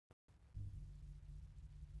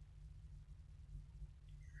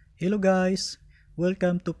Hello guys!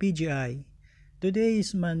 Welcome to PGI. Today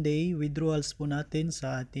is Monday, withdrawals po natin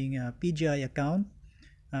sa ating PGI account.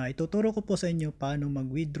 Ituturo ko po sa inyo paano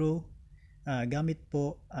mag-withdraw gamit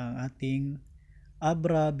po ang ating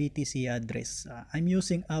Abra BTC address. I'm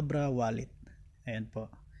using Abra wallet. Ayan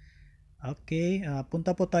po. Okay,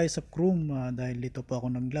 punta po tayo sa Chrome dahil dito po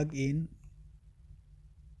ako nag-login.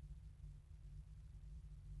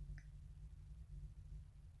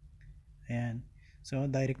 Ayan. So,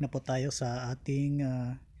 direct na po tayo sa ating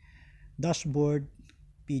dashboard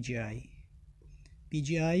PGI.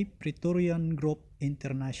 PGI, Praetorian Group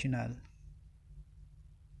International.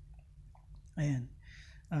 Ayan.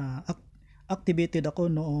 Activated ako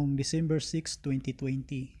noong December 6,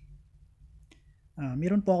 2020.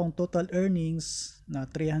 Meron po akong total earnings na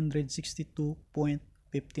 $362.59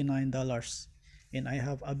 and I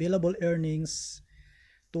have available earnings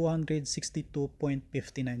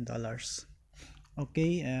 $262.59.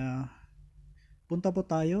 Okay, punta po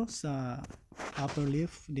tayo sa upper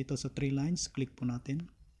left dito sa 3 lines, click po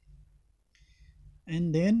natin.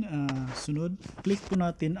 And then sunod, click po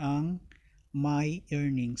natin ang my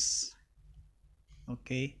earnings.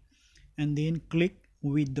 Okay. And then click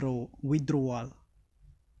withdrawal.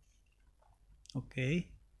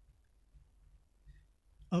 Okay.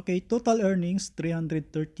 Okay, total earnings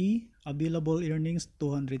 330, available earnings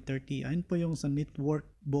 230. Ayun po yung sa network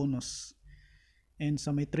bonus. And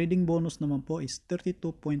sa may trading bonus naman po is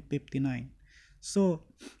 32.59. So,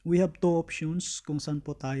 we have two options kung saan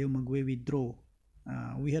po tayo magwe-withdraw.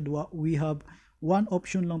 We have one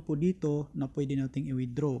option lang po dito na pwede nating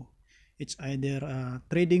i-withdraw. It's either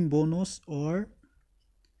trading bonus or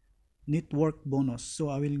network bonus.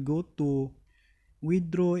 So, I will go to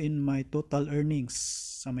withdraw in my total earnings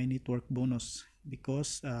sa my network bonus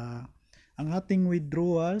because ang ating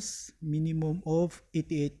withdrawals minimum of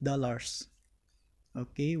 $88.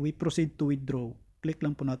 Okay, we proceed to withdraw. Click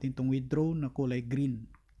lang po natin itong withdraw na kulay green.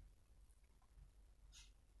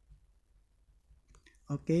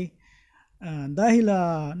 Okay, dahil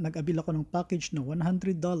nag-avail ako ng package na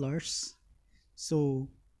 $100, so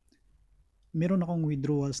meron akong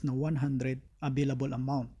withdrawals na 100 available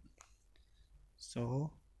amount.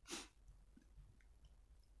 So,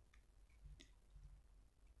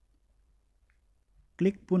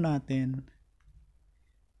 click po natin,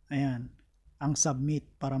 ayan, ang submit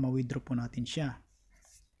para ma-withdraw po natin siya.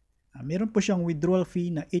 Meron po siyang withdrawal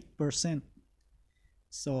fee na 8%.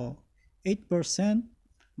 So, 8%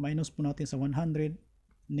 minus po natin sa 100,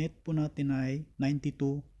 net po natin ay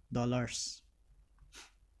 $92.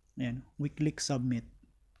 Ayan, we click submit.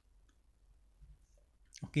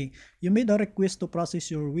 Okay, you made a request to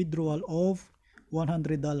process your withdrawal of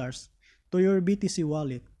 $100 to your BTC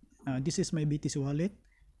wallet. This is my BTC wallet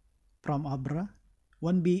from Abra.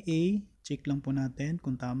 1BA, check lang po natin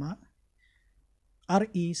kung tama.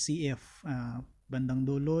 RECF, bandang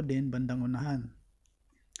dulo, then bandang unahan.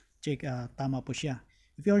 Check, tama po siya.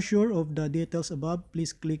 If you are sure of the details above,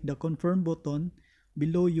 please click the confirm button.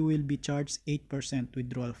 Below, you will be charged 8%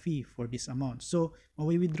 withdrawal fee for this amount. So,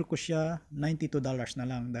 mawi-withdraw ko siya $92 na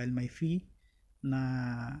lang dahil may fee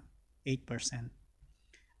na 8%.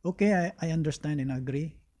 Okay, I understand and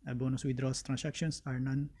agree. Bonus withdrawals transactions are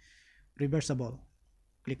non-reversible.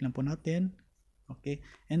 Click lang po natin. Okay,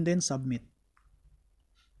 and then submit.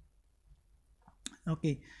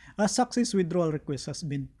 Okay, a success withdrawal request has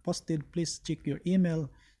been posted. Please check your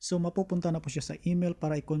email. So, mapupunta na po siya sa email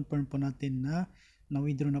para i-confirm po natin na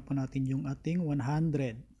na-withdraw na po natin yung ating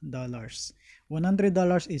 $100. $100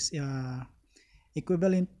 is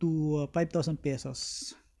equivalent to 5,000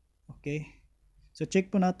 pesos. Okay? So,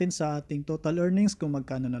 check po natin sa ating total earnings kung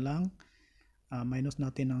magkano na lang. Minus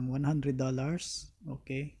natin ng $100.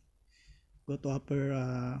 Okay? Go to upper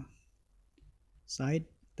side,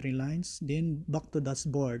 3 lines. Then, back to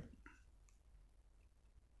dashboard.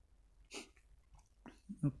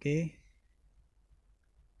 Okay?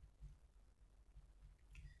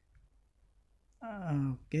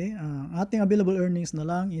 Okay, ang ating available earnings na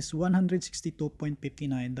lang is $162.59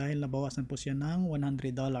 dahil nabawasan po siya ng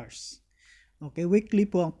 $100. Okay, weekly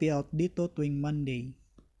po ang payout dito tuwing Monday.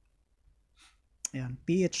 Ayan,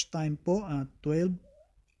 PH time po 12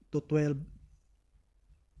 to 12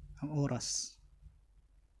 ang oras.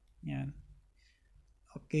 Ayan.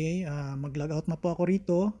 Okay, mag-log out na po ako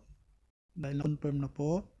rito dahil na-confirm na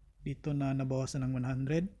po dito na nabawasan ng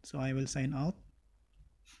 100. So, I will sign out.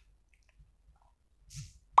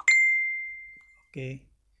 Okay,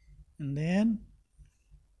 and then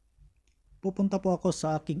pupunta po ako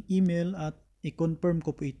sa aking email at i-confirm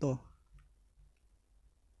ko po ito.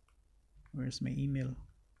 Where's my email?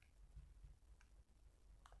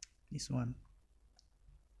 This one.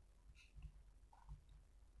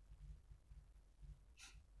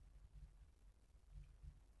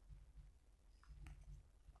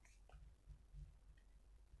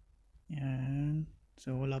 Ayan.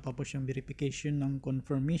 So, wala pa po siyang verification ng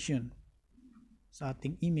confirmation sa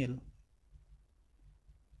ating email.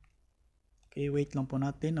 Okay, wait lang po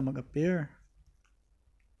natin na mag-appear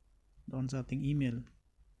doon sa ating email.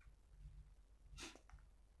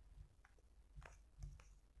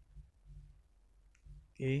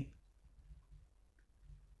 Okay.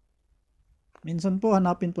 Minsan po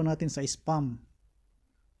hanapin po natin sa spam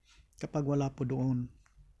kapag wala po doon.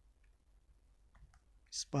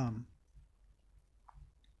 Spam.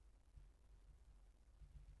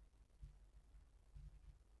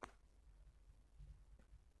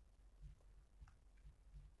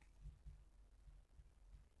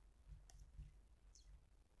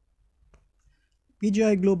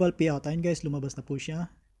 PGI Global Payout. Ayun guys, lumabas na po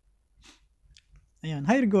siya. Ayan.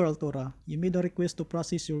 Hi Rigor Altura. You made a request to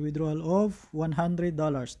process your withdrawal of $100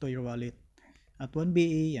 to your wallet. At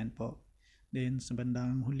 1BA, yan po. Then sa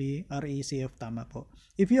bandang huli, RACF, tama po.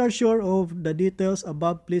 If you are sure of the details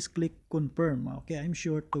above, please click confirm. Okay, I'm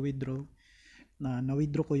sure to withdraw.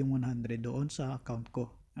 Na-withdraw ko yung 100 doon sa account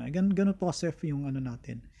ko. Ganun po safe yung ano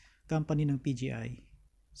natin, company ng PGI.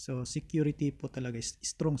 So security po talaga,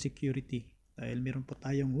 strong security. Dahil meron po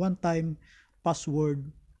tayong one-time password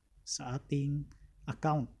sa ating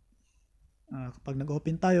account. Kapag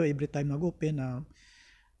nag-open tayo, every time nag-open,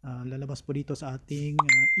 lalabas po dito sa ating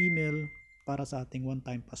email para sa ating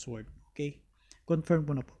one-time password. Okay? Confirm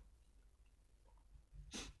po na po.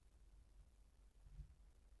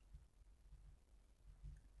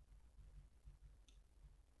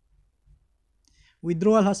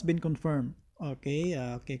 Withdrawal has been confirmed. Okay,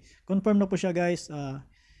 okay. Confirm na po siya guys.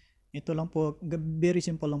 Ito lang po, very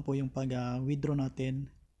simple lang po yung pag-withdraw natin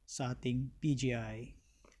sa ating PGI.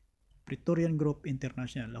 Praetorian Group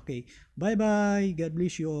International. Okay, bye-bye. God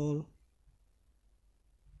bless you all.